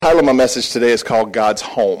The title of my message today is called God's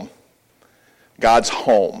Home. God's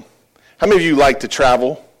Home. How many of you like to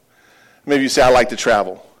travel? How many of you say, I like to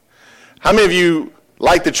travel? How many of you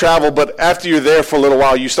like to travel, but after you're there for a little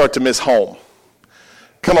while, you start to miss home?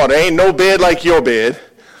 Come on, there ain't no bed like your bed.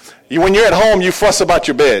 When you're at home, you fuss about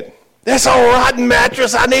your bed. That's a rotten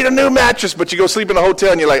mattress. I need a new mattress. But you go sleep in a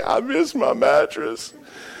hotel and you're like, I miss my mattress.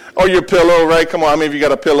 Or your pillow, right? Come on, how many of you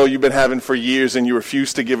got a pillow you've been having for years and you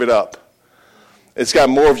refuse to give it up? It's got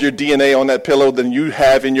more of your DNA on that pillow than you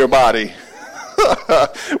have in your body.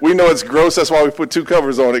 We know it's gross. That's why we put two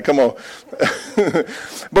covers on it. Come on.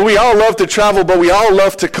 But we all love to travel, but we all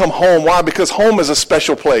love to come home. Why? Because home is a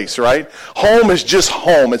special place, right? Home is just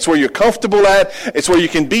home. It's where you're comfortable at. It's where you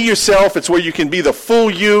can be yourself. It's where you can be the full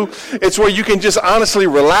you. It's where you can just honestly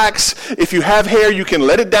relax. If you have hair, you can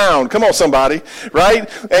let it down. Come on, somebody, right?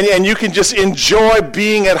 And you can just enjoy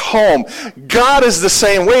being at home. God is the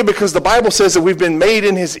same way because the Bible says that we've been made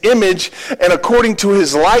in his image and according to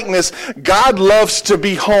his likeness. God loves to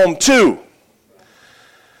be home too.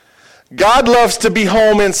 God loves to be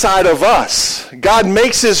home inside of us. God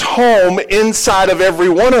makes his home inside of every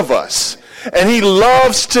one of us. And he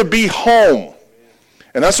loves to be home.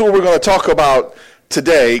 And that's what we're going to talk about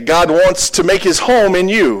today. God wants to make his home in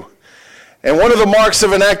you. And one of the marks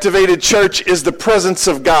of an activated church is the presence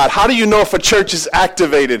of God. How do you know if a church is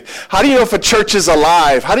activated? How do you know if a church is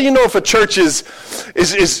alive? How do you know if a church is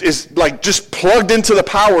like just plugged into the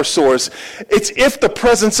power source? It's if the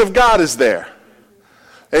presence of God is there.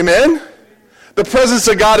 Amen? The presence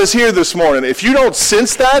of God is here this morning. If you don't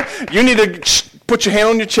sense that, you need to put your hand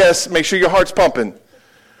on your chest, make sure your heart's pumping.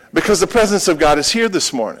 Because the presence of God is here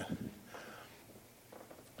this morning.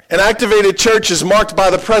 An activated church is marked by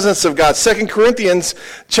the presence of God. 2 Corinthians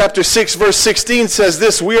chapter 6, verse 16 says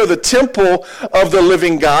this, we are the temple of the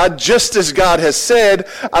living God, just as God has said,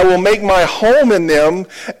 I will make my home in them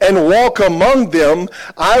and walk among them.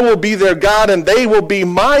 I will be their God and they will be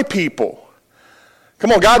my people.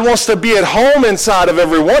 Come on, God wants to be at home inside of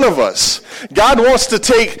every one of us. God wants to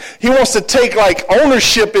take like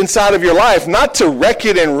ownership inside of your life, not to wreck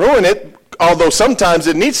it and ruin it, although sometimes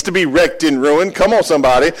it needs to be wrecked and ruined. Come on,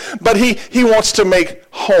 somebody. But he wants to make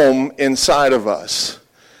home inside of us.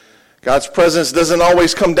 God's presence doesn't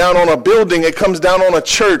always come down on a building. It comes down on a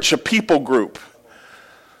church, a people group.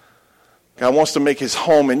 God wants to make his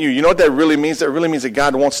home in you. You know what that really means? That really means that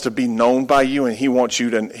God wants to be known by you and he wants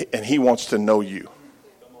to know you.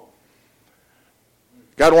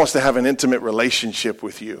 God wants to have an intimate relationship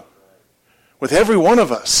with you, with every one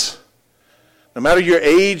of us. No matter your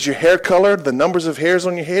age, your hair color, the numbers of hairs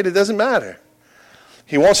on your head, it doesn't matter.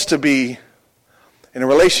 He wants to be in a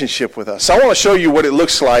relationship with us. So I want to show you what it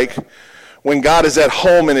looks like when God is at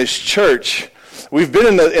home in his church. We've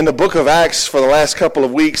been in the book of Acts for the last couple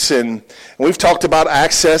of weeks, and we've talked about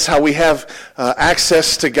access, how we have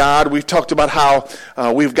access to God. We've talked about how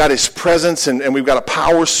we've got his presence, and we've got a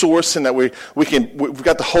power source, and that we've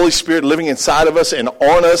got the Holy Spirit living inside of us and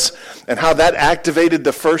on us, and how that activated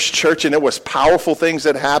the first church, and it was powerful things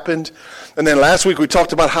that happened. And then last week we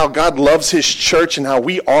talked about how God loves his church and how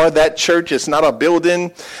we are that church. It's not a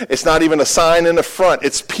building. It's not even a sign in the front.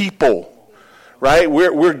 It's people. Right?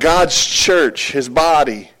 We're God's church, his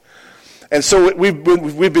body. And so we've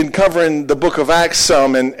been covering the book of Acts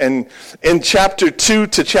some, and in chapter 2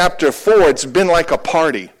 to chapter 4, it's been like a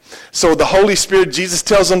party. So the Holy Spirit, Jesus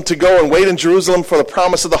tells them to go and wait in Jerusalem for the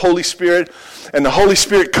promise of the Holy Spirit. And the Holy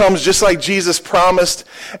Spirit comes just like Jesus promised.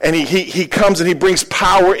 And he comes and he brings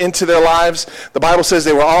power into their lives. The Bible says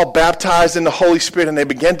they were all baptized in the Holy Spirit and they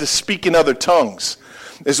began to speak in other tongues.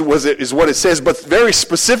 Is what it says, but very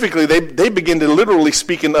specifically, they begin to literally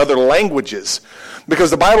speak in other languages.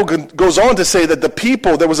 Because the Bible goes on to say that the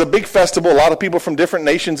people, there was a big festival, a lot of people from different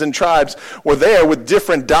nations and tribes were there with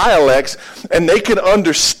different dialects, and they could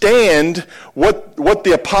understand what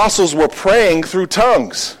the apostles were praying through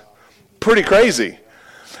tongues. Pretty crazy.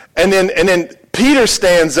 And then Peter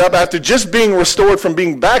stands up after just being restored from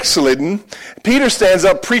being backslidden. Peter stands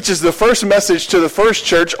up, preaches the first message to the first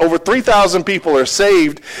church. Over 3,000 people are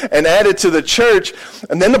saved and added to the church.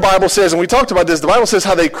 And then the Bible says, and we talked about this, the Bible says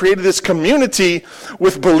how they created this community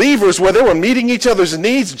with believers where they were meeting each other's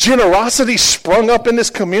needs. Generosity sprung up in this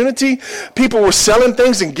community. People were selling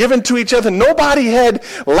things and giving to each other. Nobody had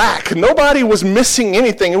lack. Nobody was missing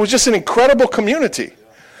anything. It was just an incredible community.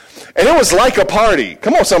 And it was like a party.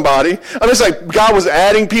 Come on, somebody. I mean, it's like God was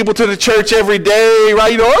adding people to the church every day,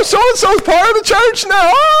 right? You know, oh, so-and-so's part of the church now.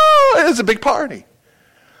 Oh, it's a big party.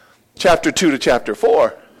 Chapter 2 to chapter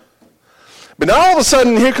 4. But now all of a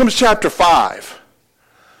sudden, here comes chapter 5.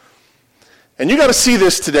 And you got to see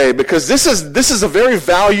this today, because this is a very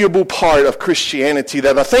valuable part of Christianity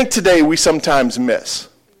that I think today we sometimes miss.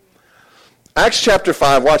 Acts chapter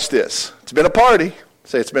 5, watch this. It's been a party.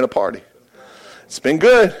 Say it's been a party. It's been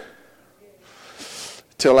good.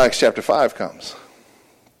 Till Acts chapter 5 comes.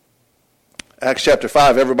 Acts chapter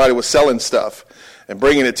 5, everybody was selling stuff and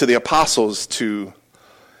bringing it to the apostles to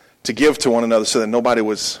give to one another so that nobody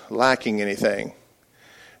was lacking anything.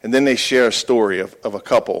 And then they share a story of a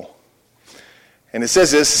couple. And it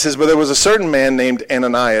says this, it says, but there was a certain man named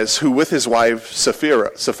Ananias who with his wife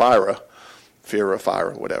Sapphira,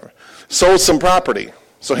 whatever, sold some property.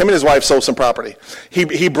 So him and his wife sold some property.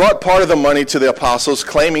 He brought part of the money to the apostles,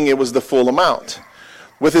 claiming it was the full amount.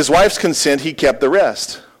 With his wife's consent, he kept the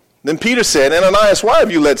rest. Then Peter said, Ananias, why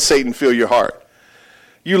have you let Satan fill your heart?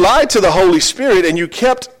 You lied to the Holy Spirit and you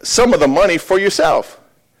kept some of the money for yourself.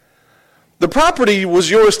 The property was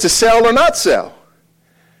yours to sell or not sell,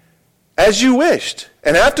 as you wished.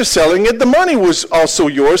 And after selling it, the money was also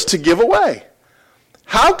yours to give away.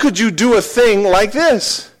 How could you do a thing like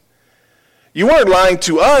this? You weren't lying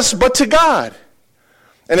to us, but to God.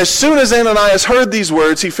 And as soon as Ananias heard these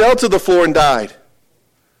words, he fell to the floor and died.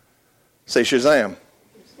 Say Shazam.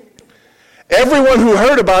 Everyone who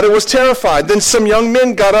heard about it was terrified. Then some young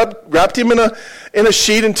men got up, wrapped him in a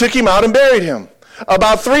sheet, and took him out and buried him.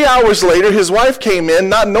 About 3 hours later, his wife came in,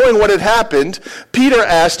 not knowing what had happened. Peter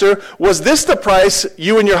asked her, was this the price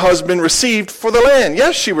you and your husband received for the land?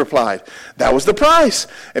 Yes, she replied. That was the price.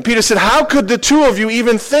 And Peter said, how could the two of you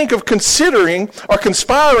even think of considering or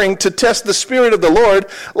conspiring to test the Spirit of the Lord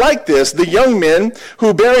like this? The young men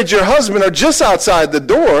who buried your husband are just outside the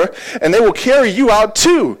door, and they will carry you out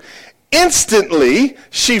too. Instantly,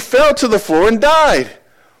 she fell to the floor and died.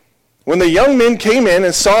 When the young men came in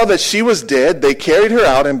and saw that she was dead, they carried her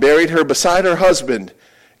out and buried her beside her husband.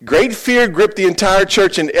 Great fear gripped the entire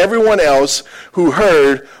church and everyone else who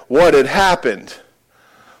heard what had happened.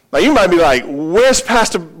 Now you might be like, where's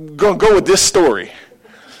Pastor going to go with this story?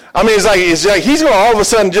 I mean, it's like he's going to all of a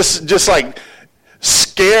sudden just like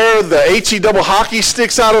scare the HE double hockey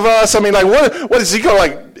sticks out of us. I mean, like what is he going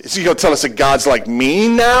to like? Is he going to tell us that God's like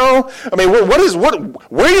mean now? I mean, where are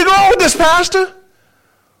you going with this, Pastor?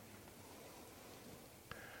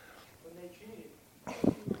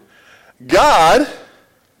 God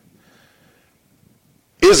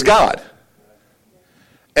is God.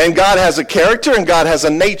 And God has a character and God has a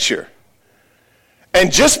nature.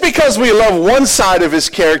 And just because we love one side of his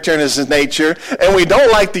character and his nature and we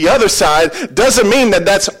don't like the other side doesn't mean that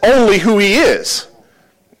that's only who he is.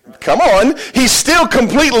 Come on. He's still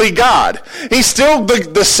completely God. He's still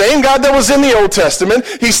the same God that was in the Old Testament.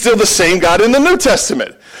 He's still the same God in the New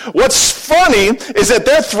Testament. What's funny is that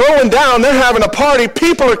they're throwing down, they're having a party,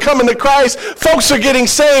 people are coming to Christ, folks are getting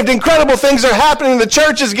saved, incredible things are happening, the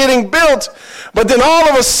church is getting built, but then all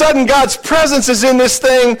of a sudden God's presence is in this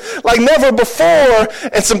thing like never before,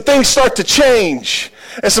 and some things start to change,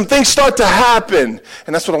 and some things start to happen,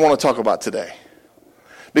 and that's what I want to talk about today.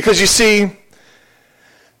 Because you see,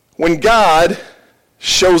 when God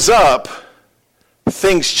shows up,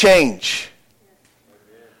 things change.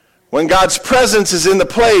 When God's presence is in the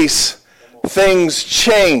place, things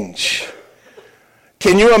change.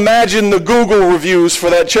 Can you imagine the Google reviews for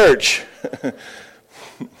that church?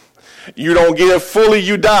 You don't give fully,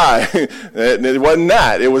 you die. It wasn't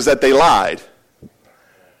that. It was that they lied.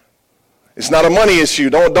 It's not a money issue.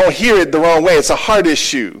 Don't hear it the wrong way. It's a heart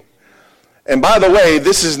issue. And by the way,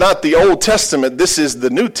 this is not the Old Testament. This is the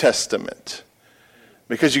New Testament.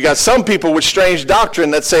 Because you got some people with strange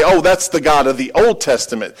doctrine that say, oh, that's the God of the Old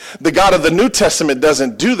Testament. The God of the New Testament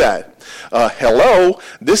doesn't do that. Hello,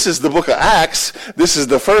 this is the book of Acts. This is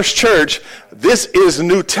the first church. This is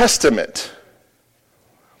New Testament.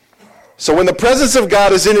 So when the presence of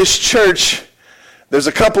God is in his church, there's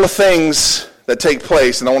a couple of things that take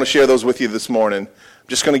place, and I want to share those with you this morning. I'm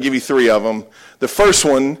just going to give you 3 of them. The first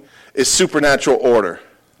one is supernatural order.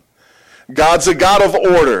 God's a God of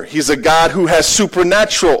order. He's a God who has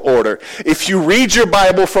supernatural order. If you read your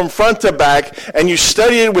Bible from front to back and you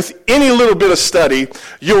study it with any little bit of study,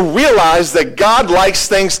 you'll realize that God likes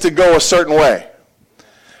things to go a certain way.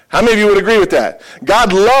 How many of you would agree with that?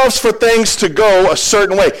 God loves for things to go a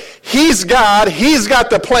certain way. He's God. He's got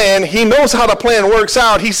the plan. He knows how the plan works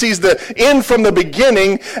out. He sees the end from the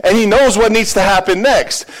beginning, and he knows what needs to happen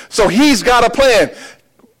next. So he's got a plan.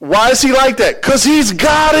 Why is he like that? Because he's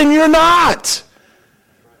God and you're not.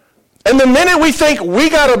 And the minute we think we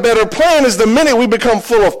got a better plan is the minute we become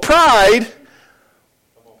full of pride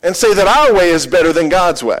and say that our way is better than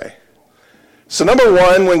God's way. So number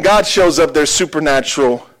one, when God shows up, there's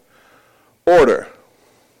supernatural order.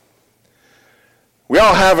 We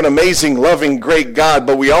all have an amazing, loving, great God,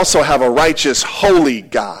 but we also have a righteous, holy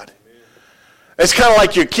God. It's kind of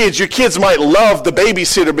like your kids. Your kids might love the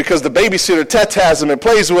babysitter because the babysitter tat-tats them and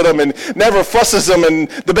plays with them and never fusses them, and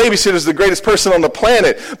the babysitter is the greatest person on the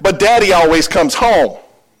planet, but daddy always comes home.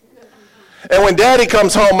 And when daddy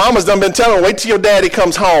comes home, mama's done been telling, wait till your daddy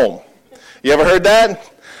comes home. You ever heard that?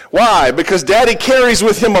 Why? Because daddy carries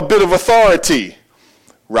with him a bit of authority,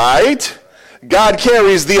 right? God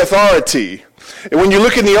carries the authority. And when you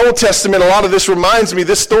look in the Old Testament, a lot of this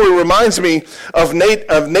story reminds me of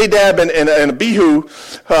Nadab and Abihu,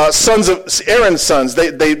 sons of Aaron's sons.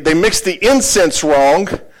 They mixed the incense wrong.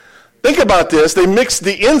 Think about this. They mixed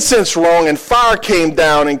the incense wrong, and fire came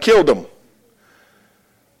down and killed them.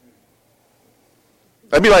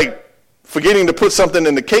 That'd be like forgetting to put something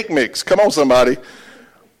in the cake mix. Come on, somebody.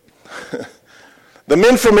 The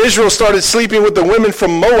men from Israel started sleeping with the women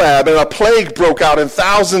from Moab, and a plague broke out, and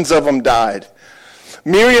thousands of them died.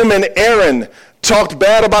 Miriam and Aaron talked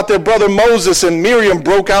bad about their brother Moses, and Miriam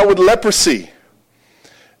broke out with leprosy.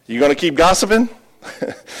 You going to keep gossiping?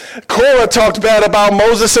 Korah talked bad about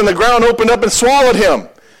Moses, and the ground opened up and swallowed him.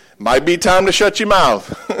 Might be time to shut your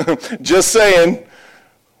mouth. Just saying.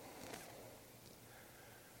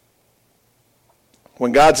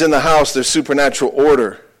 When God's in the house, there's supernatural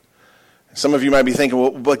order. Some of you might be thinking, well,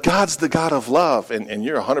 but God's the God of love. And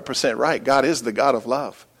you're 100% right. God is the God of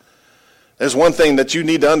love. There's one thing that you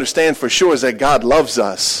need to understand for sure is that God loves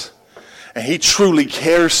us. And he truly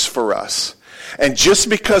cares for us. And just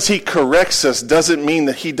because he corrects us doesn't mean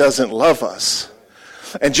that he doesn't love us.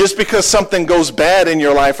 And just because something goes bad in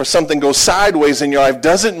your life or something goes sideways in your life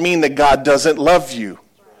doesn't mean that God doesn't love you.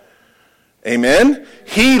 Amen?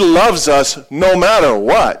 He loves us no matter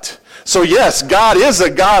what. So yes, God is a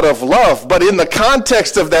God of love, but in the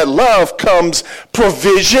context of that love comes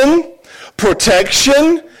provision,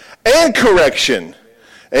 protection, and correction.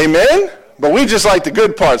 Amen? But we just like the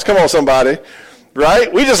good parts. Come on, somebody.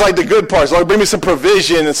 Right? We just like the good parts. Lord, bring me some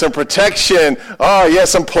provision and some protection. Oh, yeah,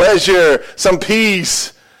 some pleasure, some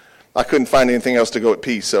peace. I couldn't find anything else to go with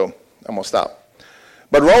peace, so I'm going to stop.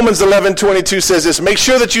 But Romans 11:22 says this, make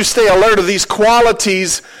sure that you stay alert of these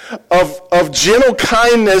qualities of gentle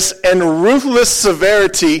kindness and ruthless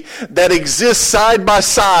severity that exist side by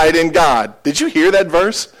side in God. Did you hear that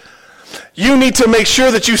verse? You need to make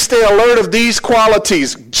sure that you stay alert of these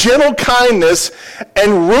qualities, gentle kindness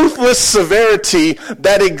and ruthless severity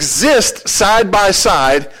that exist side by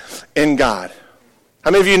side in God.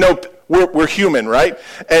 How many of you know we're human, right?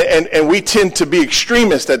 And we tend to be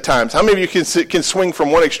extremists at times. How many of you can swing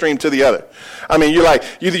from one extreme to the other? I mean, you're like,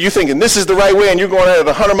 you're thinking this is the right way, and you're going at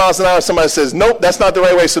 100 miles an hour. Somebody says, nope, that's not the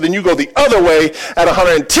right way. So then you go the other way at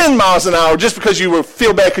 110 miles an hour just because you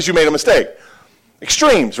feel bad because you made a mistake.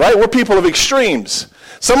 Extremes, right? We're people of extremes.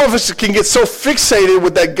 Some of us can get so fixated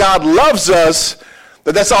with that God loves us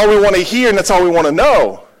that that's all we want to hear and that's all we want to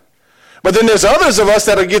know. But then there's others of us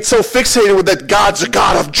that get so fixated with that God's a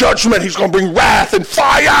God of judgment. He's going to bring wrath and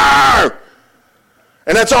fire.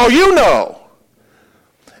 And that's all you know.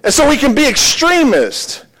 And so we can be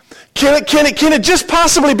extremists. Can it just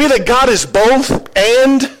possibly be that God is both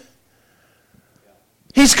and?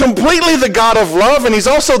 He's completely the God of love, and he's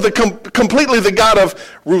also completely the God of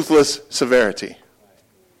ruthless severity.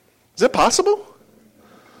 Is it possible?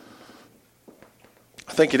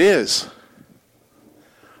 I think it is.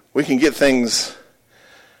 We can get things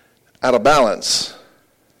out of balance.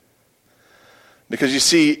 Because you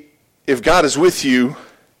see, if God is with you,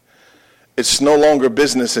 it's no longer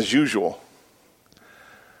business as usual.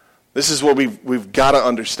 This is what we've got to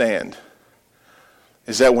understand.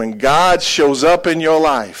 Is that when God shows up in your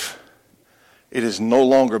life, it is no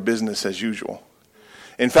longer business as usual.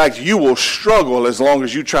 In fact, you will struggle as long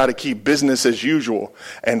as you try to keep business as usual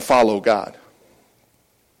and follow God.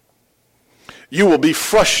 You will be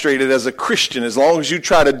frustrated as a Christian as long as you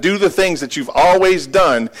try to do the things that you've always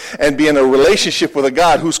done and be in a relationship with a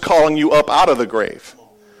God who's calling you up out of the grave.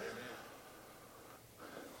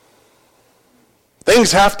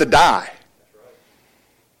 Things have to die.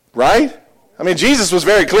 Right? I mean, Jesus was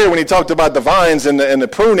very clear when he talked about the vines and the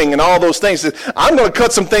pruning and all those things. He said, I'm going to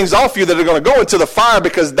cut some things off you that are going to go into the fire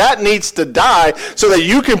because that needs to die so that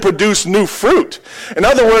you can produce new fruit. In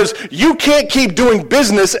other words, you can't keep doing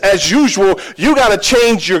business as usual. You got to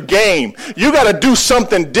change your game. You got to do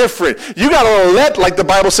something different. You got to let, like the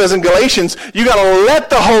Bible says in Galatians, you got to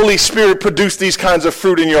let the Holy Spirit produce these kinds of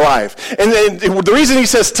fruit in your life. And the reason he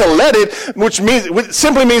says to let it, which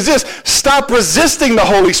simply means this, stop resisting the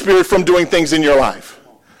Holy Spirit from doing things in your life.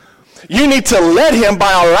 You need to let him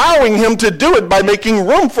by allowing him to do it, by making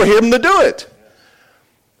room for him to do it.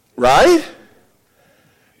 Right?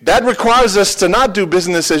 that requires us to not do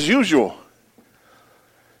business as usual.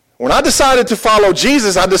 When I decided to follow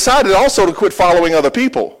Jesus, I decided also to quit following other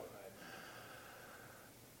people.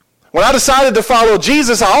 When I decided to follow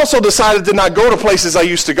Jesus, I also decided to not go to places I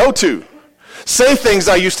used to go to, say things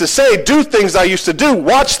I used to say, do things I used to do,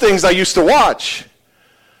 watch things I used to watch.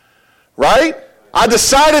 Right? I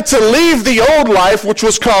decided to leave the old life, which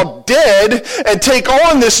was called dead, and take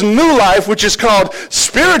on this new life, which is called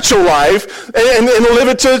spiritual life, and live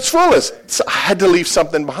it to its fullest. So I had to leave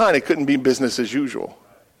something behind. It couldn't be business as usual.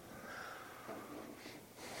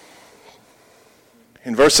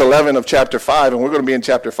 In verse 11 of chapter 5, and we're going to be in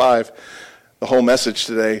chapter 5 the whole message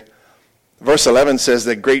today, verse 11 says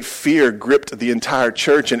that great fear gripped the entire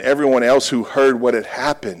church and everyone else who heard what had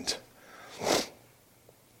happened.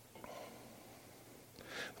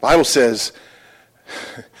 The Bible says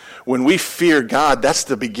when we fear God, that's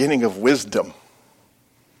the beginning of wisdom.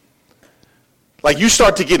 Like you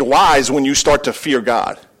start to get wise when you start to fear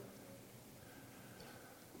God.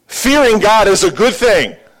 Fearing God is a good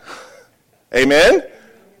thing. Amen?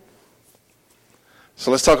 So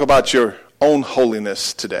let's talk about your own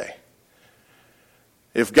holiness today.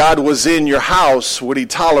 If God was in your house, would he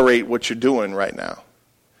tolerate what you're doing right now?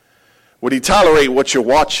 Would he tolerate what you're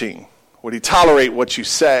watching? Would he tolerate what you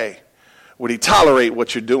say? Would he tolerate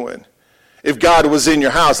what you're doing? If God was in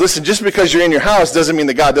your house, listen, just because you're in your house doesn't mean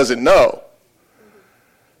that God doesn't know.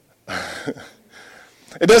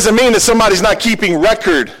 It doesn't mean that somebody's not keeping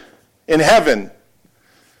record in heaven.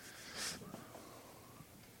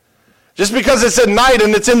 Just because it's at night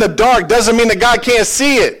and it's in the dark doesn't mean that God can't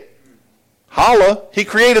see it. Holla, he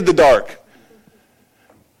created the dark.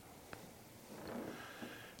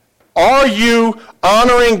 Are you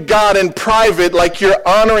honoring God in private like you're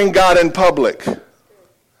honoring God in public?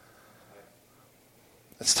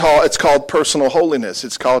 It's called personal holiness.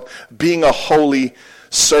 It's called being a holy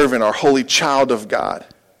servant or holy child of God.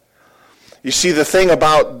 You see, the thing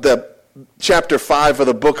about the chapter 5 of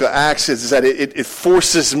the book of Acts is that it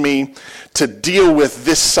forces me to deal with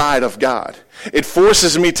this side of God. It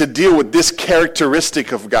forces me to deal with this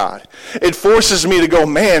characteristic of God. It forces me to go,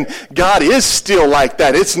 man, God is still like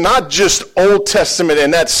that. It's not just Old Testament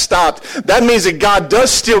and that stopped. That means that God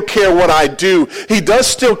does still care what I do. He does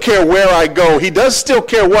still care where I go. He does still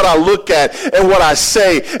care what I look at and what I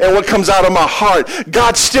say and what comes out of my heart.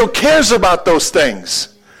 God still cares about those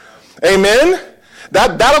things. Amen?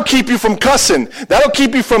 That'll keep you from cussing. That'll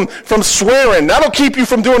keep you from swearing. That'll keep you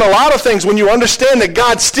from doing a lot of things when you understand that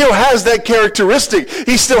God still has that characteristic.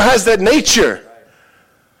 He still has that nature.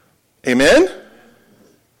 Amen?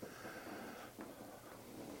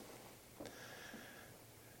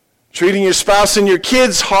 Treating your spouse and your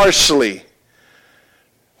kids harshly.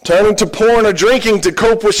 Turning to porn or drinking to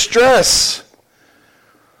cope with stress.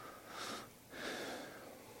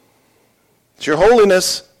 It's your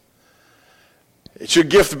holiness. It's your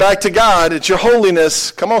gift back to God. It's your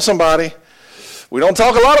holiness. Come on, somebody. We don't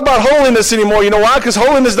talk a lot about holiness anymore. You know why? Because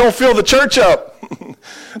holiness don't fill the church up.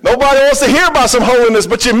 Nobody wants to hear about some holiness,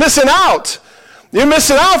 but you're missing out. You're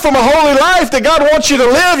missing out from a holy life that God wants you to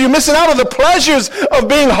live. You're missing out on the pleasures of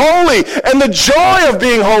being holy and the joy of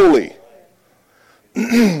being holy.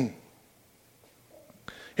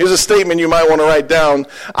 Here's a statement you might want to write down.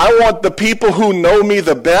 I want the people who know me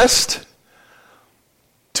the best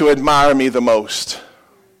to admire me the most.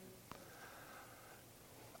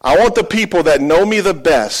 I want the people that know me the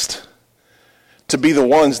best to be the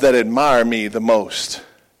ones that admire me the most.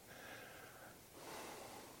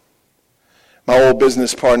 My old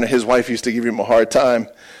business partner, his wife used to give him a hard time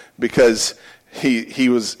because he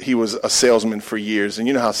was a salesman for years. And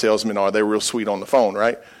you know how salesmen are. They're real sweet on the phone,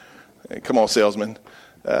 right? Hey, come on, salesman.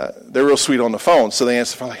 They're real sweet on the phone. So they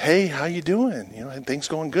answer the phone like, hey, how you doing? You know, things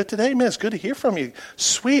going good today? Man, it's good to hear from you.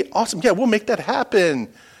 Sweet, awesome. Yeah, we'll make that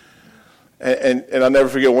happen. And I'll never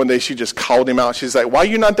forget one day she just called him out. She's like, why are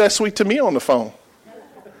you not that sweet to me on the phone?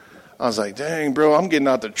 I was like, dang, bro, I'm getting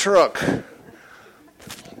out the truck.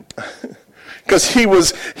 Because he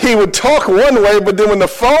would talk one way, but then when the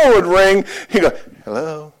phone would ring, he'd go,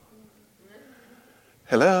 hello?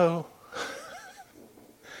 Hello?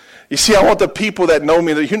 You see, I want the people that know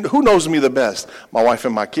me. Who knows me the best? My wife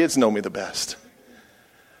and my kids know me the best.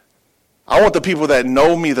 I want the people that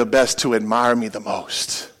know me the best to admire me the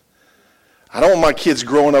most. I don't want my kids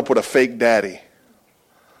growing up with a fake daddy.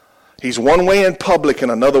 He's one way in public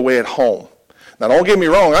and another way at home. Now, don't get me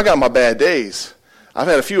wrong. I got my bad days. I've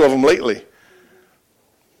had a few of them lately.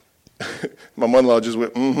 My mother-in-law just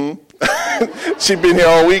went, mm-hmm. She's been here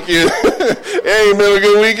all weekend. Hey, been a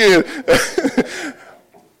good weekend.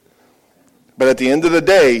 But at the end of the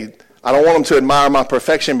day, I don't want them to admire my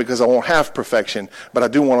perfection because I won't have perfection, but I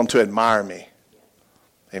do want them to admire me.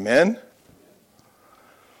 Amen?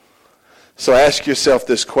 So ask yourself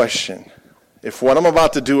this question. If what I'm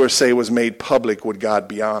about to do or say was made public, would God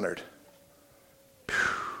be honored?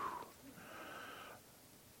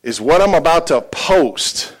 Is what I'm about to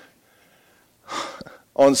post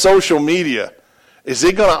on social media, is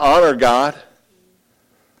it going to honor God?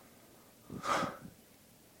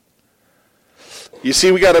 You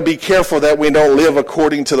see, we got to be careful that we don't live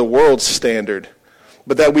according to the world's standard,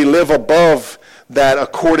 but that we live above that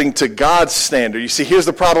according to God's standard. You see, here's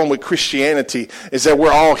the problem with Christianity, is that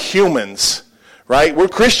we're all humans, right? We're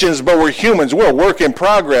Christians, but we're humans. We're a work in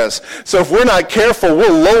progress. So if we're not careful,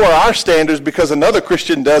 we'll lower our standards because another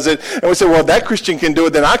Christian does it. And we say, well, if that Christian can do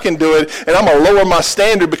it, then I can do it. And I'm going to lower my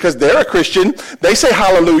standard because they're a Christian. They say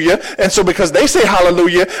hallelujah. And so because they say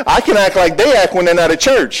hallelujah, I can act like they act when they're not at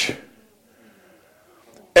church.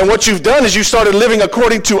 And what you've done is you started living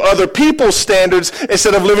according to other people's standards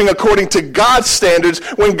instead of living according to God's standards,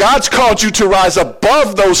 when God's called you to rise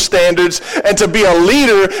above those standards and to be a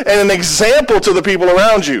leader and an example to the people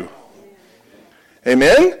around you.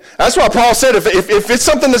 Amen? That's why Paul said, if it's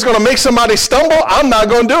something that's going to make somebody stumble, I'm not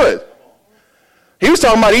going to do it. He was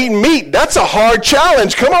talking about eating meat. That's a hard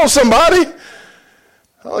challenge. Come on, somebody.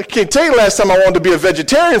 I can't tell you last time I wanted to be a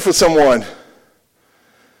vegetarian for someone.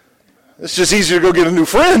 It's just easier to go get a new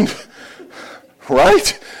friend,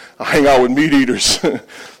 right? I hang out with meat eaters.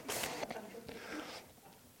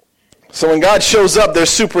 So when God shows up,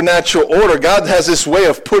 there's supernatural order. God has this way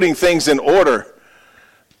of putting things in order.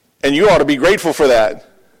 And you ought to be grateful for that,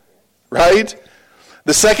 right?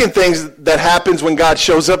 The second thing that happens when God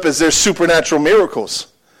shows up is there's supernatural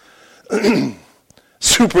miracles.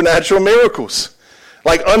 Supernatural miracles.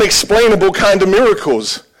 Like unexplainable kind of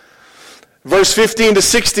miracles. Verse 15 to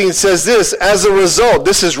 16 says this, as a result,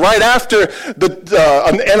 this is right after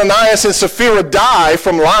Ananias and Sapphira die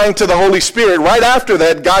from lying to the Holy Spirit. Right after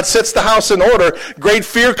that, God sets the house in order. Great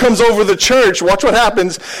fear comes over the church. Watch what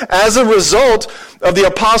happens. As a result of the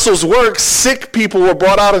apostles' work, sick people were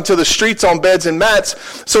brought out into the streets on beds and mats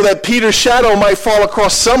so that Peter's shadow might fall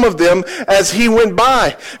across some of them as he went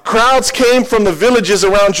by. Crowds came from the villages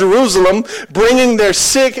around Jerusalem, bringing their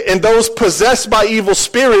sick and those possessed by evil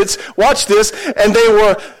spirits. Watch this, and they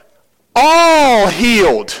were all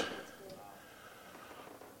healed.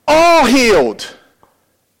 All healed.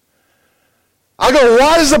 I go,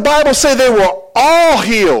 why does the Bible say they were all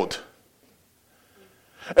healed?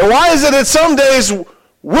 And why is it that some days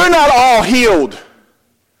we're not all healed?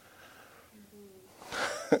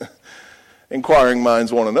 Inquiring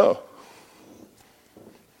minds want to know.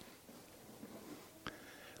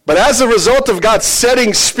 But as a result of God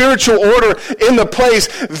setting spiritual order in the place,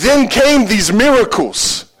 then came these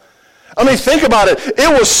miracles. I mean, think about it.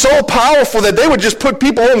 It was so powerful that they would just put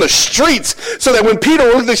people on the streets so that when Peter,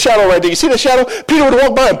 look at the shadow right there. You see the shadow? Peter would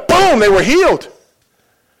walk by and boom, they were healed.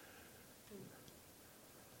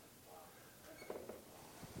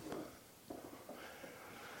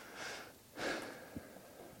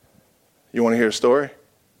 You want to hear a story?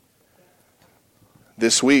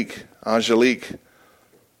 This week, Angelique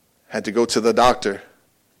had to go to the doctor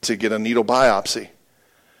to get a needle biopsy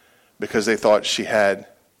because they thought she had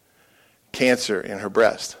cancer in her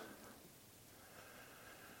breast.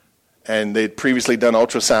 And they'd previously done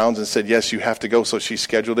ultrasounds and said, yes, you have to go, so she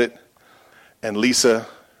scheduled it. And Lisa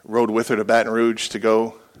rode with her to Baton Rouge to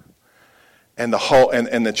go. And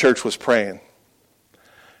the church was praying.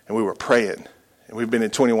 And we were praying. And we've been in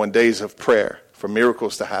 21 days of prayer for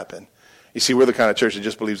miracles to happen. You see, we're the kind of church that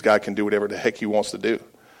just believes God can do whatever the heck he wants to do.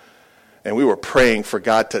 And we were praying for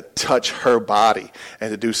God to touch her body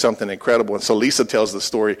and to do something incredible. And so Lisa tells the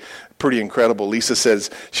story pretty incredible. Lisa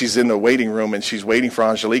says she's in the waiting room and she's waiting for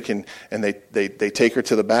Angelique, and they take her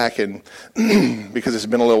to the back, and because it's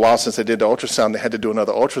been a little while since they did the ultrasound, they had to do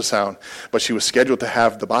another ultrasound. But she was scheduled to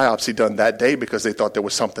have the biopsy done that day because they thought there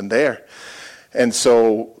was something there. And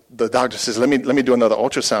so the doctor says, let me do another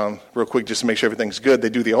ultrasound real quick just to make sure everything's good.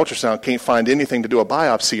 They do the ultrasound, can't find anything to do a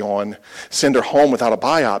biopsy on, send her home without a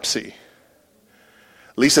biopsy.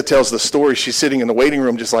 Lisa tells the story. She's sitting in the waiting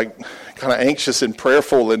room just like kind of anxious and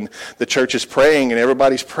prayerful, and the church is praying and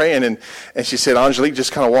everybody's praying. And she said Angelique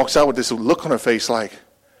just kind of walks out with this look on her face like,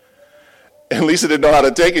 and Lisa didn't know how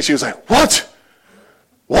to take it. She was like, what?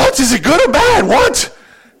 What? Is it good or bad? What?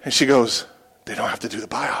 And she goes, they don't have to do the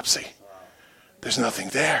biopsy. There's nothing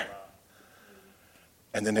there.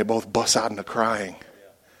 And then they both bust out into crying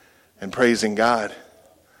and praising God.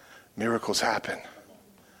 Miracles happen.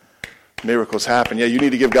 Miracles happen. Yeah, you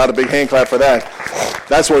need to give God a big hand clap for that.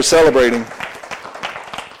 That's worth celebrating.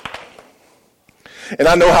 And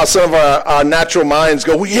I know how some of our natural minds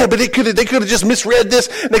go, well, yeah, but they could have just misread this.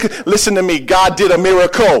 And listen to me, God did a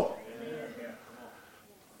miracle.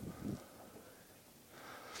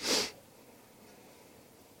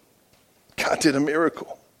 God did a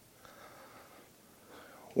miracle.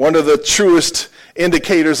 One of the truest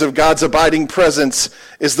indicators of God's abiding presence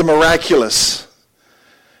is the miraculous.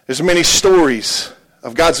 There's many stories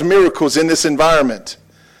of God's miracles in this environment.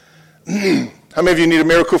 How many of you need a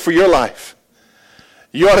miracle for your life?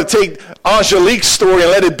 You ought to take Angelique's story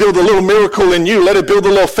and let it build a little miracle in you. Let it build a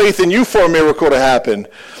little faith in you for a miracle to happen.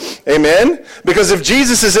 Amen? Because if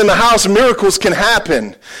Jesus is in the house, miracles can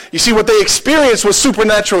happen. You see, what they experienced was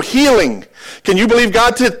supernatural healing. Can you believe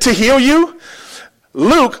God to heal you?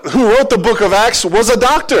 Luke, who wrote the book of Acts, was a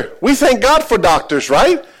doctor. We thank God for doctors,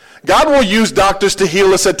 right? God will use doctors to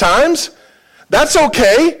heal us at times. That's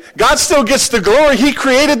okay. God still gets the glory. He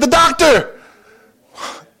created the doctor.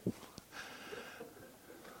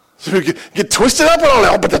 So we get twisted up and all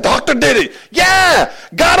that, but the doctor did it. Yeah,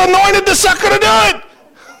 God anointed the sucker to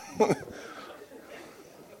do it.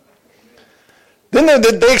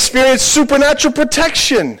 Then they experienced supernatural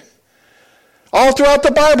protection. All throughout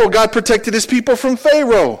the Bible, God protected his people from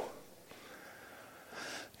Pharaoh.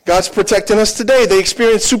 God's protecting us today. They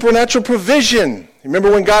experienced supernatural provision. You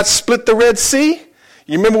remember when God split the Red Sea?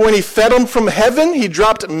 You remember when he fed them from heaven? He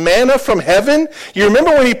dropped manna from heaven? You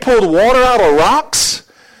remember when he pulled water out of rocks?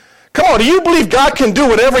 Come on, do you believe God can do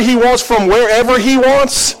whatever he wants from wherever he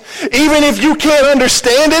wants? Even if you can't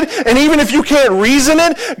understand it, and even if you can't reason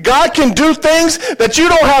it, God can do things that you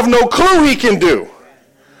don't have no clue he can do.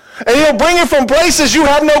 And he'll bring it from places you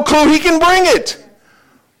have no clue he can bring it.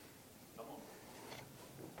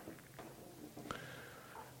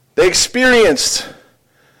 They experienced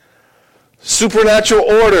supernatural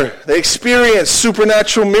order. They experienced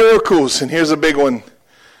supernatural miracles. And here's a big one.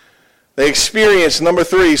 They experienced, number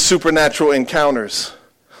 3, supernatural encounters.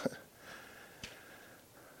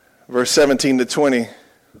 Verse 17 to 20.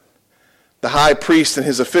 The high priest and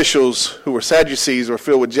his officials, who were Sadducees, were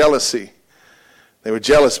filled with jealousy. They were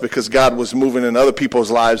jealous because God was moving in other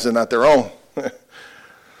people's lives and not their own.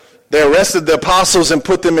 They arrested the apostles and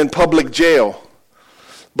put them in public jail.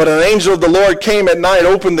 But an angel of the Lord came at night,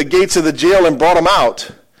 opened the gates of the jail, and brought them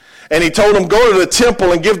out. And he told them, go to the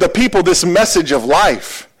temple and give the people this message of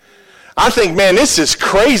life. I think, man, this is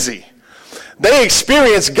crazy. They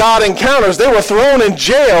experienced God encounters. They were thrown in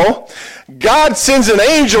jail. God sends an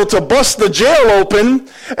angel to bust the jail open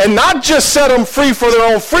and not just set them free for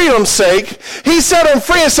their own freedom's sake. He set them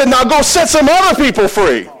free and said, now go set some other people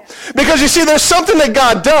free. Because you see, there's something that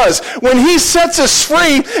God does. When he sets us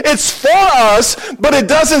free, it's for us, but it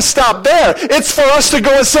doesn't stop there. It's for us to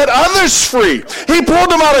go and set others free. He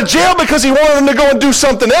pulled them out of jail because he wanted them to go and do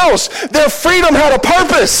something else. Their freedom had a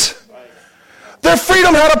purpose. Their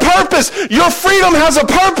freedom had a purpose. Your freedom has a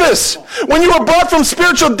purpose. When you were brought from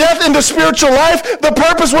spiritual death into spiritual life, the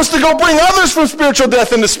purpose was to go bring others from spiritual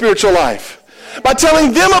death into spiritual life by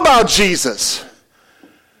telling them about Jesus.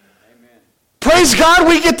 Amen. Praise God,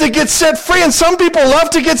 we get to get set free, and some people love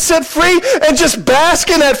to get set free and just bask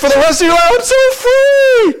in that for the rest of your life. I'm so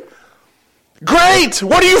free. Great.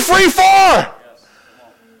 What are you free for? Yes.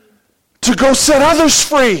 To go set others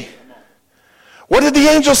free. What did the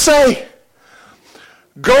angel say?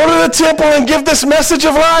 Go to the temple and give this message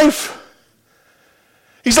of life.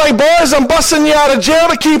 He's like, boys, I'm busting you out of jail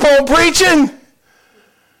to keep on preaching.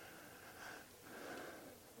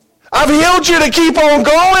 I've healed you to keep on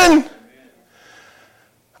going.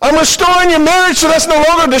 I'm restoring your marriage so that's no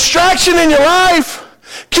longer a distraction in your life.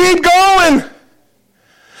 Keep going.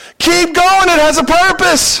 Keep going. It has a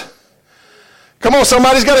purpose. Come on,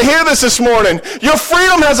 somebody's got to hear this morning. Your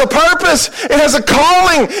freedom has a purpose. It has a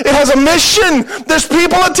calling. It has a mission. There's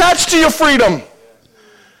people attached to your freedom.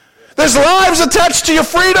 There's lives attached to your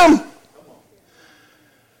freedom.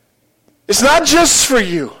 It's not just for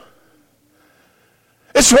you.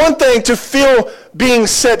 It's one thing to feel being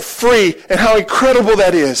set free and how incredible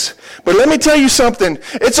that is. But let me tell you something.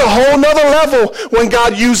 It's a whole nother level when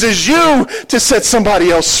God uses you to set somebody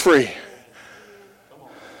else free.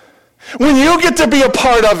 When you get to be a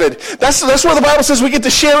part of it, that's where the Bible says we get to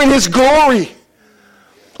share in his glory.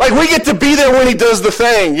 Like we get to be there when he does the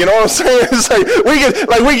thing. You know what I'm saying? It's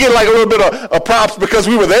like we get like a little bit of props because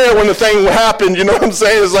we were there when the thing happened. You know what I'm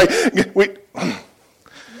saying? It's like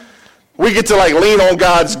we get to like lean on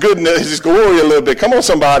God's goodness, his glory a little bit. Come on,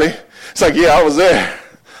 somebody. It's like, yeah, I was there.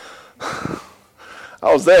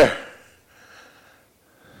 I was there.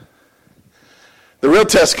 The real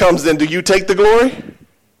test comes then, do you take the glory?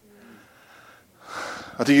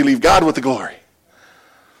 Or do you leave God with the glory?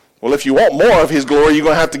 Well, if you want more of his glory, you're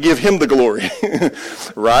going to have to give him the glory,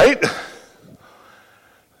 right?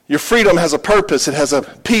 Your freedom has a purpose. It has a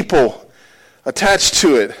people attached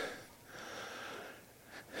to it.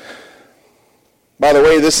 By the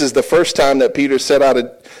way, this is the first time that Peter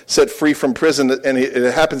set free from prison, and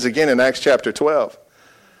it happens again in Acts chapter 12.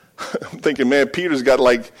 I'm thinking, man, Peter's got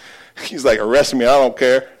he's like, arrest me, I don't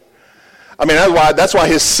care. I mean, that's why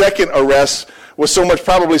his second arrest was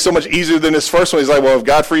probably so much easier than his first one. He's like, well, if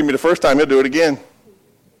God freed me the first time, he'll do it again.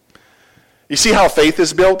 You see how faith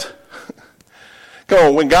is built? Come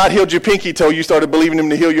on, when God healed your pinky toe, you started believing him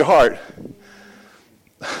to heal your heart.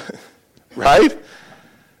 Right?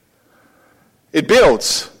 It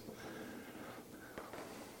builds.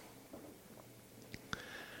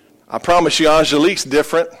 I promise you, Angelique's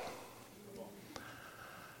different.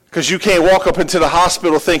 Because you can't walk up into the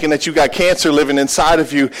hospital thinking that you got cancer living inside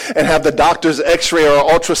of you and have the doctor's x-ray or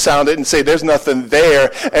ultrasound it and say there's nothing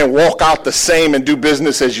there and walk out the same and do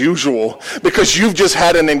business as usual because you've just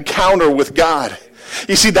had an encounter with God.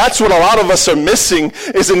 You see, that's what a lot of us are missing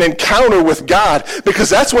is an encounter with God, because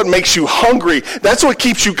that's what makes you hungry. That's what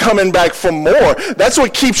keeps you coming back for more. That's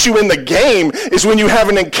what keeps you in the game, is when you have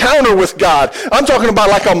an encounter with God. I'm talking about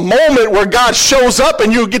like a moment where God shows up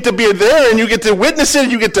and you get to be there and you get to witness it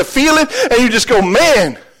and you get to feel it and you just go,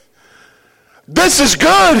 man, this is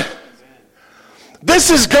good.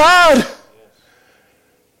 This is God.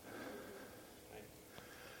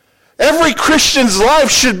 Every Christian's life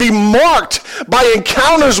should be marked by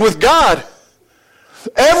encounters with God.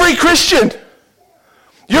 Every Christian.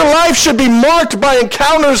 Your life should be marked by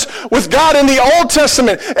encounters with God. In the Old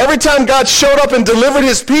Testament, every time God showed up and delivered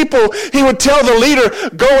his people, he would tell the leader,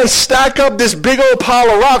 go and stack up this big old pile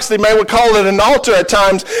of rocks. They would call it an altar at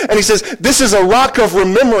times. And he says, this is a rock of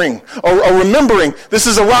remembering, or remembering. This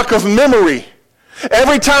is a rock of memory.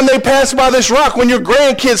 Every time they pass by this rock, when your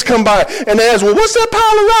grandkids come by and they ask, well, what's that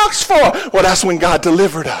pile of rocks for? Well, that's when God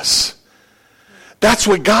delivered us. That's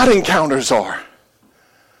what God encounters are.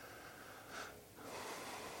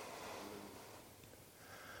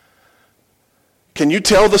 Can you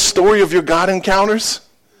tell the story of your God encounters?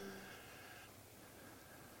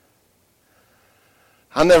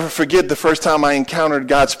 I'll never forget the first time I encountered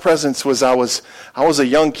God's presence was I was a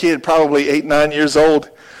young kid, probably 8, 9 years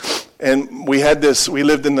old. And we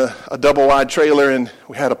lived in a double-wide trailer, and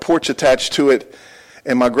we had a porch attached to it.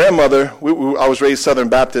 And my grandmother, I was raised Southern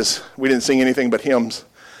Baptist. We didn't sing anything but hymns.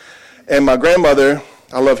 And my grandmother,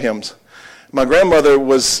 I love hymns. My grandmother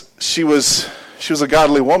she was a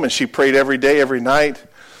godly woman. She prayed every day, every night.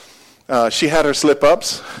 She had her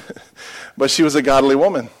slip-ups, but she was a godly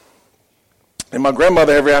woman. And my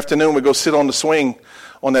grandmother, every afternoon, would go sit on the swing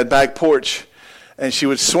on that back porch, and she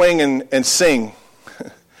would swing and sing.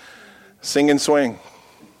 Sing and swing.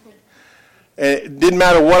 And it didn't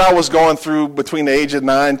matter what I was going through between the age of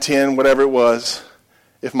 9, 10, whatever it was.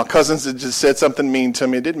 If my cousins had just said something mean to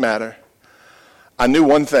me, it didn't matter. I knew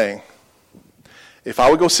one thing. If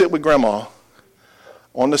I would go sit with Grandma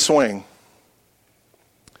on the swing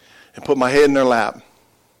and put my head in her lap,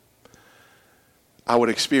 I would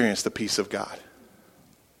experience the peace of God.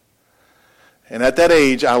 And at that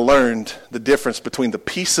age, I learned the difference between the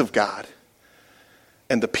peace of God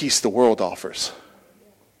and the peace the world offers.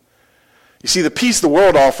 You see, the peace the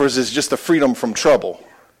world offers is just the freedom from trouble.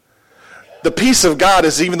 The peace of God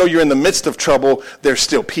is, even though you're in the midst of trouble, there's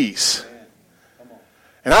still peace.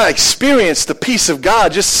 And I experienced the peace of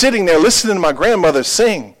God just sitting there listening to my grandmother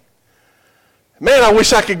sing. Man, I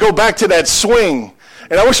wish I could go back to that swing.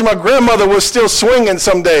 And I wish my grandmother was still swinging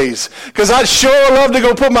some days, because I'd sure love to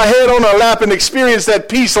go put my head on her lap and experience that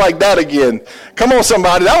peace like that again. Come on,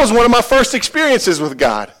 somebody. That was one of my first experiences with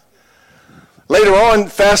God. Later on,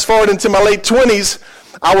 fast forward into my late 20s,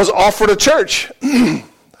 I was offered a church. I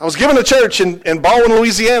was given a church in Baldwin,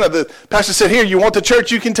 Louisiana. The pastor said, here, you want the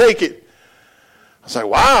church, you can take it. I was like,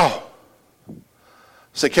 wow. I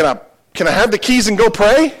said, can I have the keys and go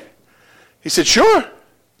pray? He said, sure.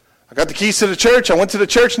 I got the keys to the church. I went to the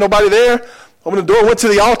church, nobody there. Opened the door, went to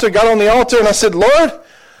the altar, got on the altar, and I said, Lord,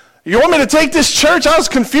 you want me to take this church? I was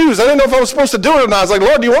confused. I didn't know if I was supposed to do it or not. I was like,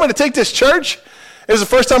 Lord, do you want me to take this church? It was the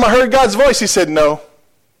first time I heard God's voice. He said, no.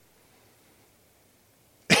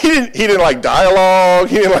 He didn't like dialogue.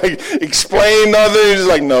 He didn't like explain nothing. He was just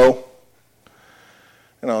like, no.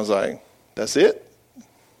 And I was like, that's it?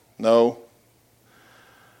 No.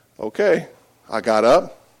 Okay. I got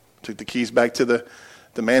up, took the keys back to the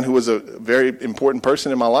man who was a very important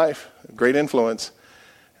person in my life, a great influence.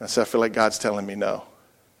 And I said, I feel like God's telling me no.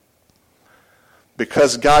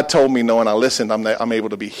 Because God told me no and I listened, I'm able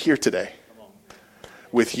to be here today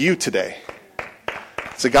with you today.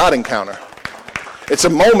 It's a God encounter. It's a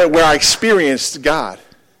moment where I experienced God.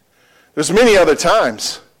 There's many other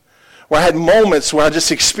times where I had moments where I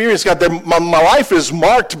just experienced God. My life is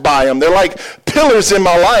marked by them. They're like pillars in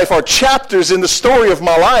my life or chapters in the story of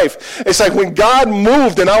my life. It's like when God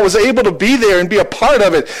moved and I was able to be there and be a part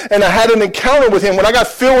of it, and I had an encounter with him when I got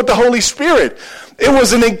filled with the Holy Spirit. It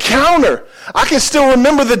was an encounter. I can still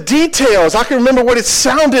remember the details. I can remember what it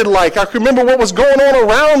sounded like. I can remember what was going on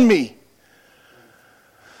around me.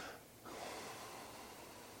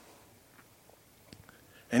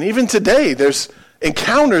 And even today, there's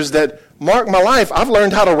encounters that mark my life. I've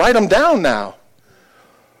learned how to write them down now.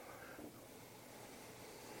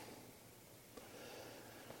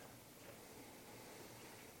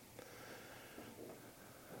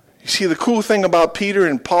 You see, the cool thing about Peter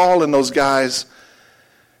and Paul and those guys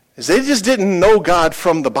is they just didn't know God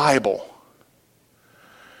from the Bible.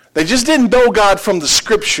 They just didn't know God from the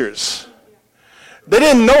scriptures. They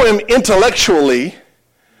didn't know him intellectually.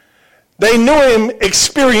 They knew him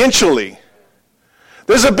experientially.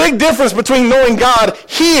 There's a big difference between knowing God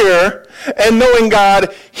here and knowing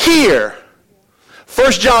God here.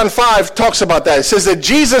 1 John 5 talks about that. It says that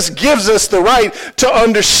Jesus gives us the right to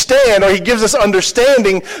understand, or he gives us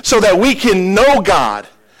understanding so that we can know God.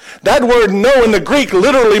 That word know in the Greek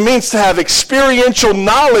literally means to have experiential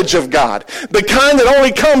knowledge of God. The kind that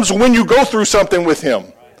only comes when you go through something with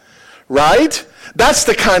him. Right? That's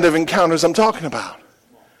the kind of encounters I'm talking about.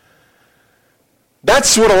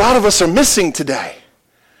 That's what a lot of us are missing today.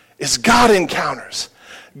 Is God encounters,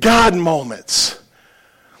 God moments.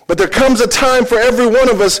 But there comes a time for every one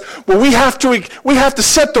of us where we have to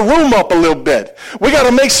set the room up a little bit. We got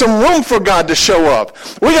to make some room for God to show up.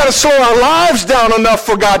 We got to slow our lives down enough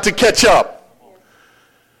for God to catch up.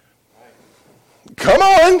 Come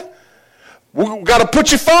on. We got to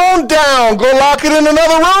put your phone down. Go lock it in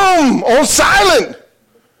another room on silent.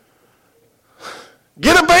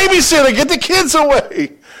 Get a babysitter. Get the kids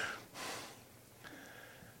away.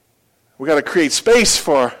 We got to create space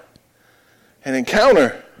for an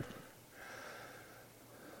encounter.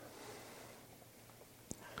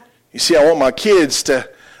 You see, I want my kids to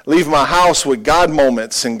leave my house with God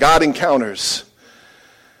moments and God encounters.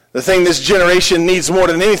 The thing this generation needs more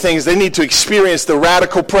than anything is they need to experience the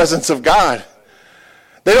radical presence of God.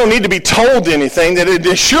 They don't need to be told anything.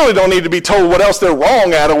 They surely don't need to be told what else they're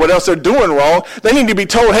wrong at or what else they're doing wrong. They need to be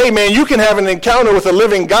told, hey man, you can have an encounter with a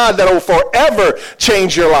living God that will forever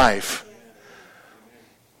change your life.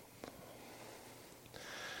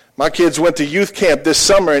 My kids went to youth camp this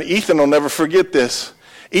summer, and Ethan will never forget this.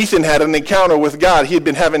 Ethan had an encounter with God. He had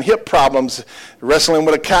been having hip problems, wrestling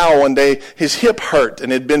with a cow one day. His hip hurt,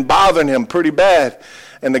 and it had been bothering him pretty bad.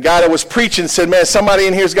 And the guy that was preaching said, man, somebody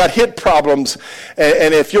in here's got hip problems,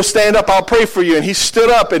 and if you'll stand up, I'll pray for you. And he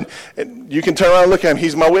stood up, and you can turn around and look at him.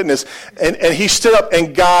 He's my witness. And he stood up,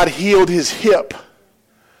 and God healed his hip.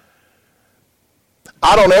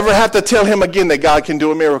 I don't ever have to tell him again that God can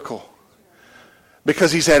do a miracle,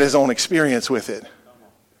 because he's had his own experience with it.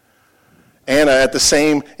 Anna at the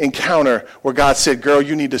same encounter where God said, girl,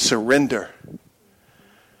 you need to surrender.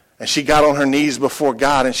 And she got on her knees before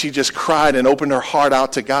God, and she just cried and opened her heart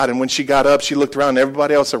out to God. And when she got up, she looked around, and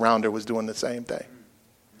everybody else around her was doing the same thing.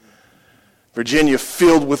 Virginia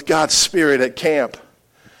filled with God's Spirit at camp.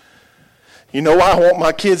 You know why I want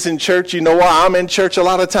my kids in church? You know why I'm in church a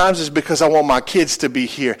lot of times? Is because I want my kids to be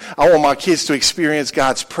here. I want my kids to experience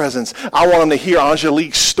God's presence. I want them to hear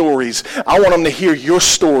Angelique's stories. I want them to hear your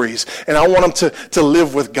stories. And I want them to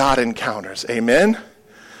live with God encounters. Amen?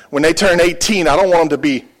 When they turn 18, I don't want them to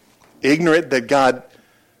be ignorant that God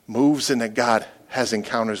moves and that God has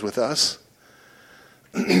encounters with us.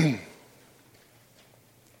 The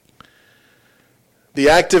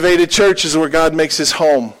activated church is where God makes his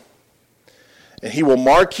home. And he will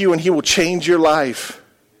mark you, and he will change your life.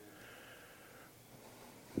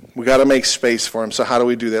 We got to make space for him. So how do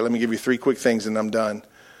we do that? Let me give you 3 quick things and I'm done.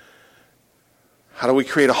 How do we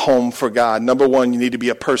create a home for God? Number 1, you need to be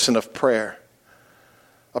a person of prayer.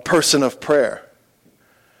 A person of prayer.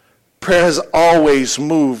 Prayer has always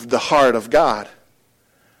moved the heart of God.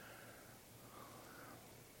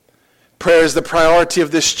 Prayer is the priority of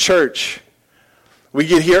this church. We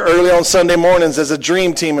get here early on Sunday mornings as a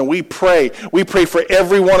dream team, and we pray. We pray for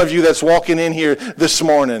every one of you that's walking in here this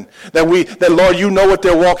morning. That Lord, you know what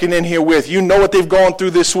they're walking in here with. You know what they've gone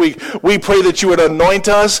through this week. We pray that you would anoint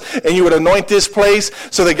us and you would anoint this place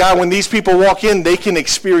so that, God, when these people walk in, they can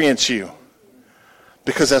experience you.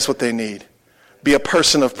 Because that's what they need. Be a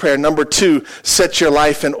person of prayer. Number 2, set your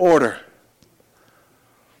life in order.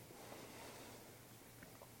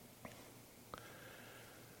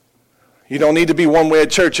 You don't need to be one way at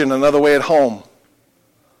church and another way at home.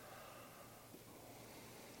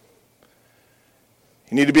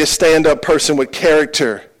 You need to be a stand-up person with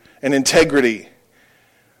character and integrity.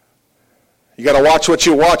 You got to watch what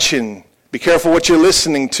you're watching. Be careful what you're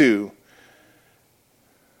listening to.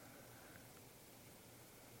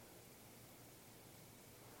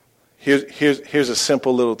 Here's a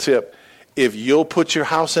simple little tip. If you'll put your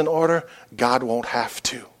house in order, God won't have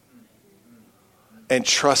to. And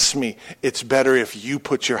trust me, it's better if you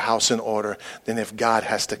put your house in order than if God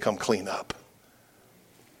has to come clean up.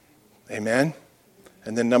 Amen?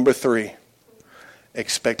 And then number 3,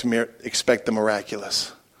 expect the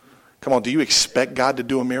miraculous. Come on, do you expect God to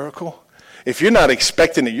do a miracle? If you're not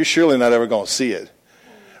expecting it, you're surely not ever going to see it.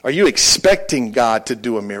 Are you expecting God to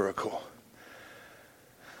do a miracle?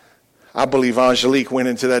 I believe Angelique went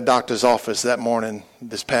into that doctor's office that morning,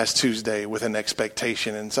 this past Tuesday, with an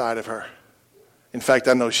expectation inside of her. In fact,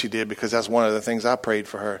 I know she did, because that's one of the things I prayed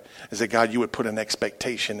for her, is that God, you would put an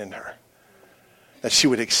expectation in her. That she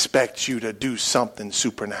would expect you to do something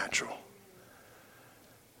supernatural.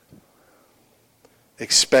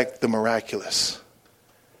 Expect the miraculous.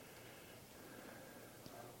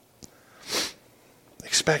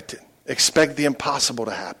 Expect it. Expect the impossible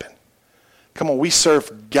to happen. Come on, we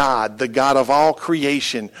serve God, the God of all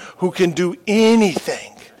creation, who can do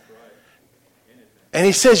anything. And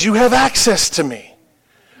he says, you have access to me.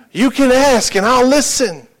 You can ask and I'll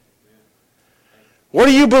listen. What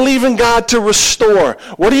do you believe in God to restore?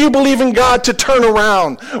 What do you believe in God to turn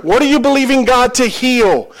around? What do you believe in God to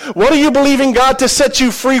heal? What do you believe in God to set you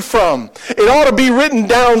free from? It ought to be written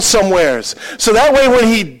down somewheres. So that way when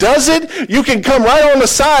he does it, you can come right on the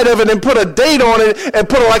side of it and put a date on it and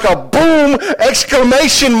put like a boom,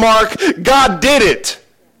 exclamation mark, God did it.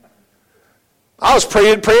 I was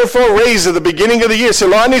praying for a raise at the beginning of the year. I said,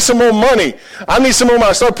 Lord, I need some more money. I need some more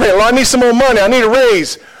money. I started praying, Lord, I need some more money. I need a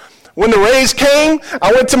raise. When the raise came,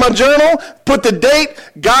 I went to my journal, put the date,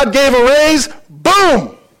 God gave a raise,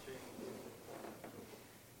 boom!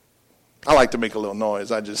 I like to make a little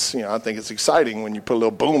noise. I think it's exciting when you put a little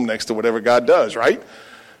boom next to whatever God does, right?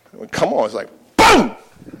 Come on, it's like, boom!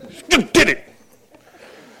 You did it!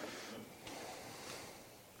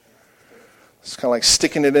 It's kind of like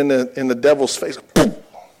sticking it in the devil's face. Boom!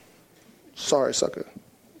 Sorry, sucker.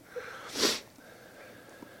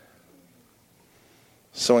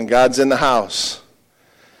 So when God's in the house,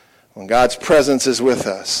 when God's presence is with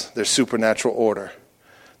us, there's supernatural order,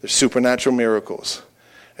 there's supernatural miracles,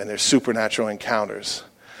 and there's supernatural encounters.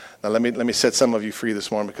 Now let me set some of you free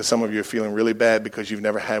this morning, because some of you are feeling really bad because you've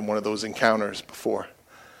never had one of those encounters before.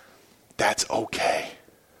 That's okay.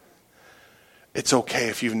 It's okay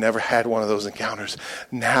if you've never had one of those encounters.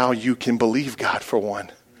 Now you can believe God for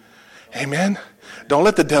one. Amen? Don't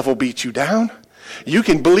let the devil beat you down. You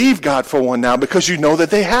can believe God for one now because you know that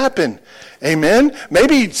they happen. Amen?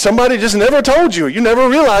 Maybe somebody just never told you. You never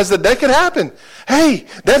realized that could happen. Hey,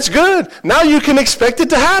 that's good. Now you can expect it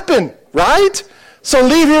to happen, right? So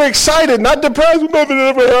leave here excited, not depressed. Nothing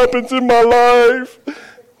ever happens in my life.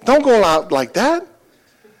 Don't go out like that.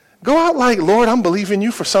 Go out like, Lord, I'm believing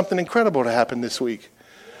you for something incredible to happen this week.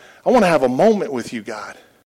 I want to have a moment with you, God.